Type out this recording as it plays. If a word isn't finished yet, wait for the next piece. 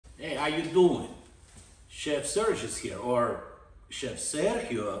Hey, how you doing? Chef Sergio is here, or Chef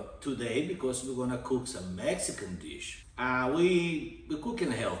Sergio today, because we're gonna cook some Mexican dish. We're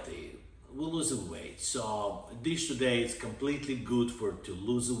cooking healthy. We're losing weight, so dish today is completely good to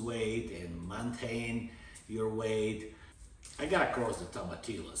lose weight and maintain your weight. I got across the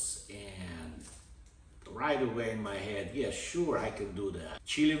tomatillos, and right away in my head, yeah, sure, I can do that.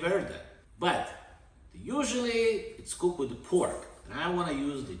 Chile Verde, but usually it's cooked with the pork, and I want to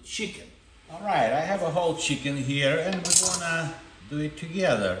use the chicken. All right, I have a whole chicken here, and we're gonna do it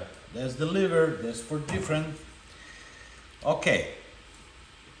together. There's the liver, that's for different. Okay,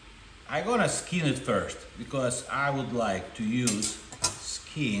 I'm gonna skin it first because I would like to use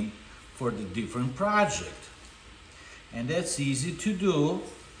skin for the different project. And that's easy to do.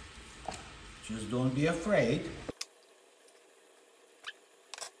 Just don't be afraid.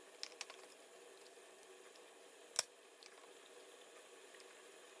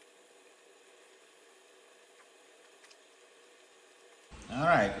 All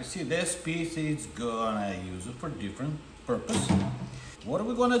right, you see this piece is gonna use it for different purpose. What are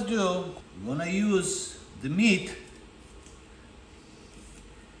we gonna do? We're gonna use the meat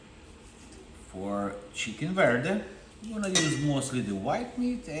for chicken verde. We're gonna use mostly the white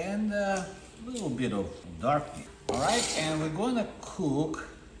meat and a little bit of dark meat. All right, and we're gonna cook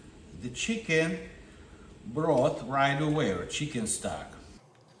the chicken broth right away, or chicken stock.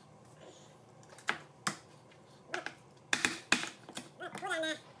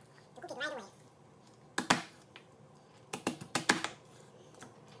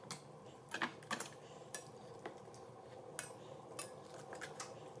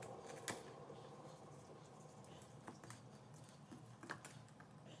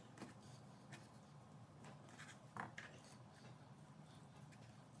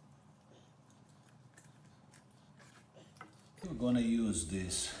 We're gonna use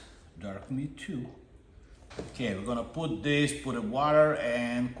this dark meat too. Okay, we're gonna put the water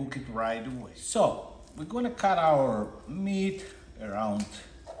and cook it right away. So we're gonna cut our meat around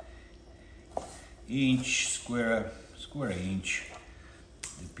square inch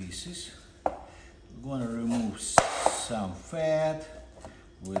the pieces. We're gonna remove some fat.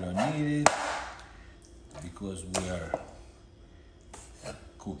 We don't need it because we are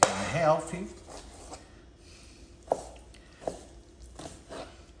cooking healthy.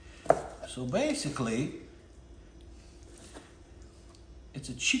 So basically, it's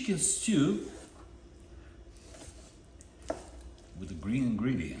a chicken stew with the green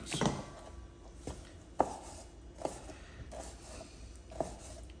ingredients.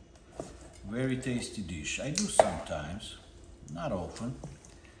 Very tasty dish. I do sometimes, not often.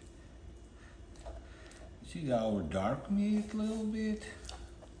 See our dark meat a little bit.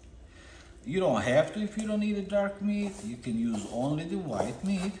 You don't have to if you don't need a dark meat. You can use only the white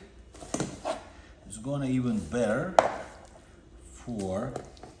meat. It's gonna even better for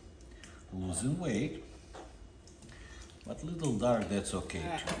losing weight, but little dark, that's okay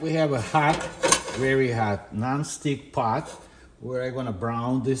too. We have a hot, very hot non-stick pot where I'm gonna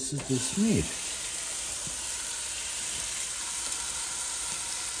brown this meat.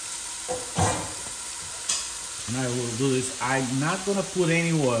 And I will do this. I'm not gonna put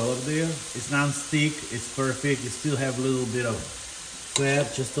any oil up there. It's non-stick, it's perfect. You still have a little bit of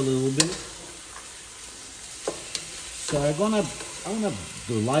fat, just a little bit. So I'm gonna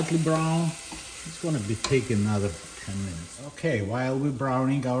do lightly brown. It's gonna be taking another 10 minutes. Okay, while we're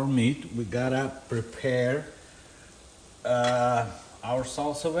browning our meat, we gotta prepare our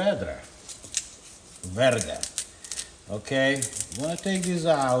salsa verde. Okay, I'm gonna take this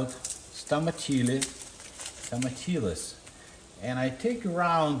out. It's tomatillos, and I take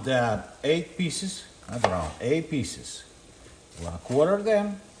around 8 pieces. Not around 8 pieces. I'm gonna quarter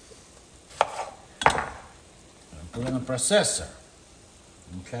them. Put in a processor,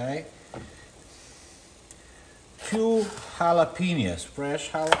 okay? 2 jalapenos,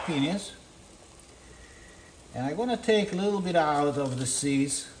 fresh jalapenos. And I'm gonna take a little bit out of the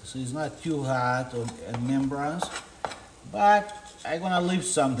seeds, so it's not too hot or membranes, but I'm gonna leave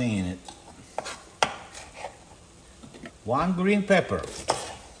something in it. 1 green pepper.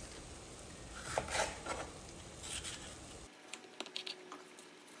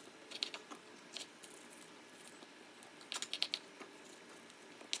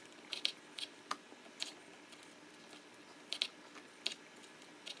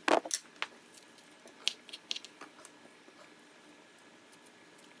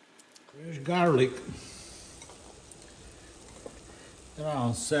 Fresh garlic,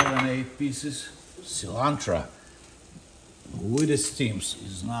 around 7-8 pieces. Cilantro with the steams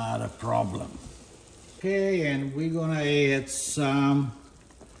is not a problem. Okay, and we're gonna add some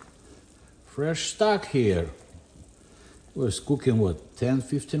Fresh stock here. Was cooking what,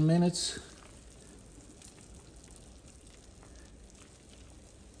 10-15 minutes?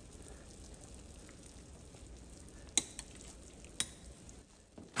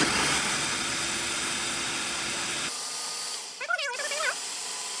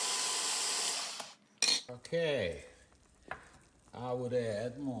 Okay, I would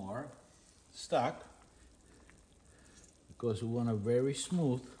add more stock because we want it very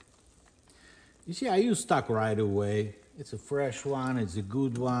smooth. You see, I use stock right away. It's a fresh one, it's a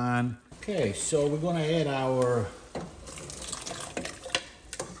good one. Okay, so we're gonna add our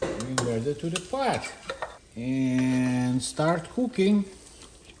Chile Verde to the pot and start cooking.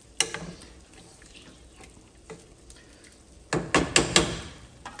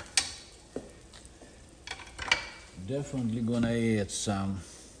 Definitely gonna add some.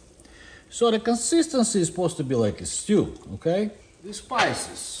 So the consistency is supposed to be like a stew, okay? The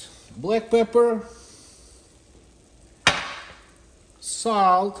spices, black pepper,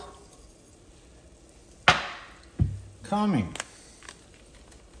 salt, cumin.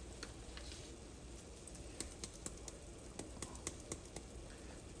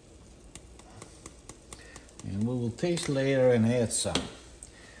 And we will taste later and add some.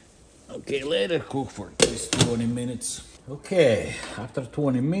 Okay, let it cook for at least 20 minutes. Okay, after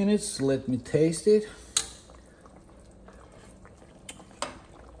 20 minutes, let me taste it.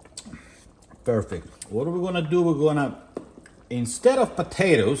 Perfect. What are we gonna do? We're gonna, instead of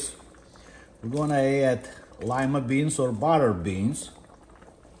potatoes, we're gonna add lima beans or butter beans.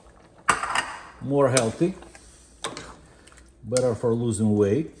 More healthy, better for losing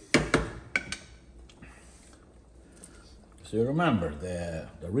weight. So you remember the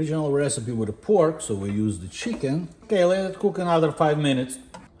original recipe with the pork, so we use the chicken. Okay, let it cook another 5 minutes.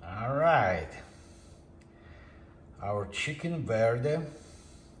 All right, our chicken verde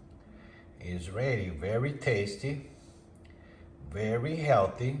is ready. Very tasty, very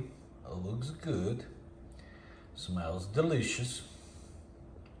healthy, looks good, smells delicious.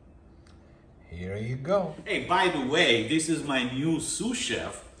 Here you go. Hey, by the way, this is my new sous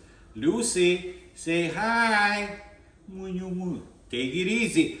chef, Lucy. Say hi. Take it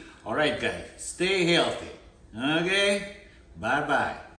easy. All right, guys, stay healthy. Okay, bye-bye.